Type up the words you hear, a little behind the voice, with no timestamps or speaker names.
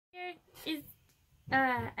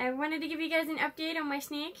I wanted to give you guys an update on my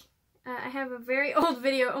snake. I have a very old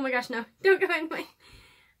video. Oh my gosh, no. Don't go in my...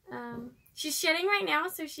 she's shedding right now,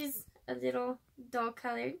 so she's a little dull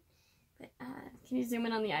colored. But can you zoom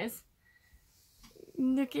in on the eyes?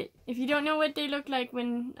 Look at... If you don't know what they look like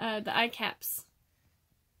when the eye caps.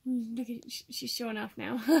 Look at... She's showing off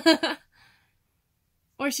now.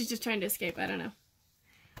 Or she's just trying to escape. I don't know.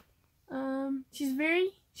 She's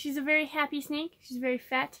a very happy snake. She's very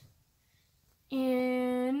fat.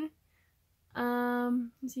 And,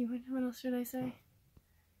 let's see, what else should I say?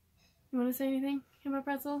 You want to say anything about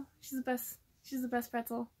Pretzel? She's the best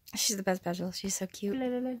Pretzel. She's the best Pretzel. She's so cute. La,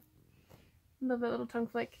 la, la. Love that little tongue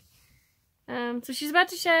flick. So she's about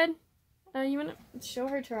to shed. You want to show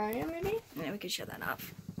her terrarium, maybe? Yeah, we could show that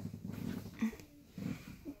off.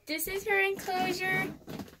 This is her enclosure.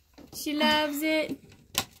 She loves it.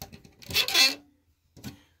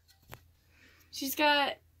 She's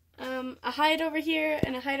got a hide over here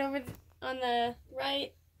and a hide over on the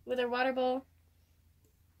right with her water bowl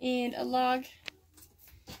and a log.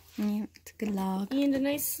 Yeah, it's a good log. And a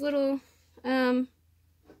nice little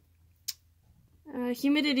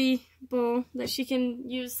humidity bowl that she can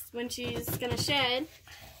use when she's gonna shed.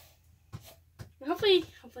 Hopefully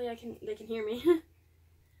they can hear me.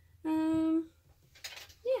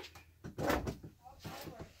 Yeah.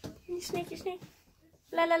 You snake.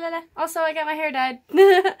 La la la la. Also, I got my hair dyed.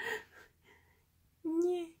 Yeah.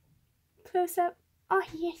 Close up. Oh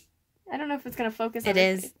yes. I don't know if it's gonna focus. It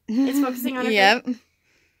is. It's focusing on her. Yep. Face.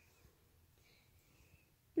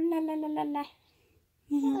 La la la la la.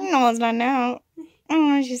 No, it's not now.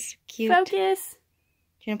 Oh, she's so cute. Focus.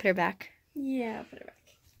 Do you want to put her back? Yeah, I'll put her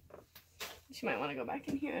back. She might want to go back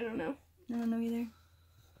in here. I don't know. I don't know either.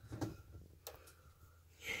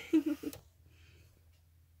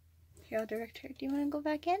 Here, I'll direct her. Do you want to go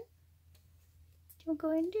back in? Do you want to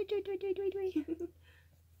go in? Do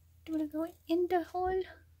you want to go in the hole?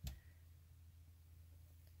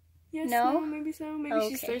 Yes, no? Maybe so. Maybe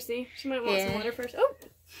she's thirsty. She might want some water first. Oh!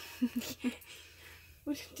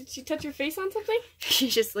 What, did she touch her face on something? She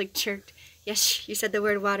just like chirped. Yes, you said the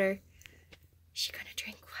word water. She's gonna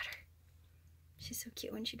drink water. She's so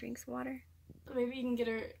cute when she drinks water. Maybe you can get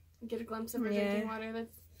a glimpse of her drinking water.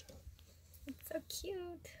 That's so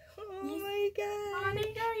cute. Oh my god. Oh, there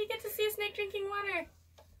you go. You get to see a snake drinking water.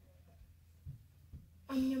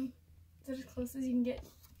 Is that as close as you can get?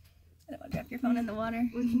 I don't want to drop your phone in the water.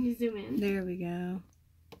 Or can you zoom in? There we go.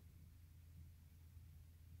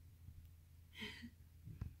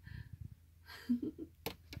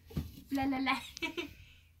 La la la.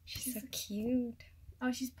 She's so cute.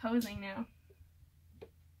 Oh, she's posing now.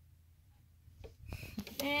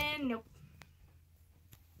 And nope.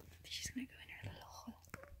 She's gonna go in her little hole.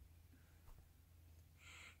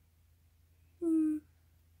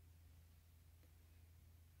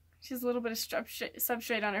 She has a little bit of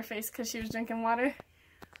substrate on her face because she was drinking water.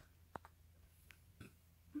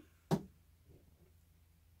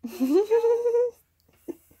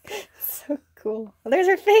 So cool. Oh, there's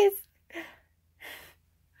her face.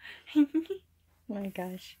 Oh my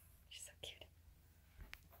gosh. She's so cute.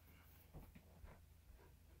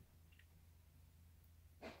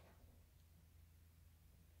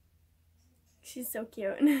 She's so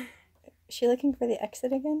cute. Is she looking for the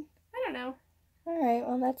exit again? I don't know. Alright,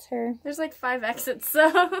 well that's her. There's like 5 exits, so...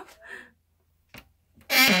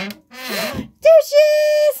 There she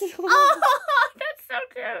is! Oh, that's so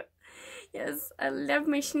cute. Yes, I love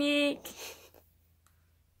my snake.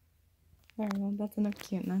 Alright, well that's enough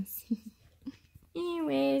cuteness.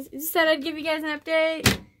 Anyways, I just thought I'd give you guys an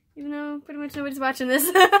update, even though pretty much nobody's watching this.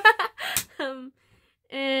 And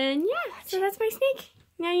yeah, so that's my snake.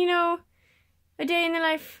 Now you know a day in the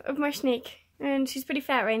life of my snake. And she's pretty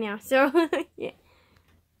fat right now, so yeah.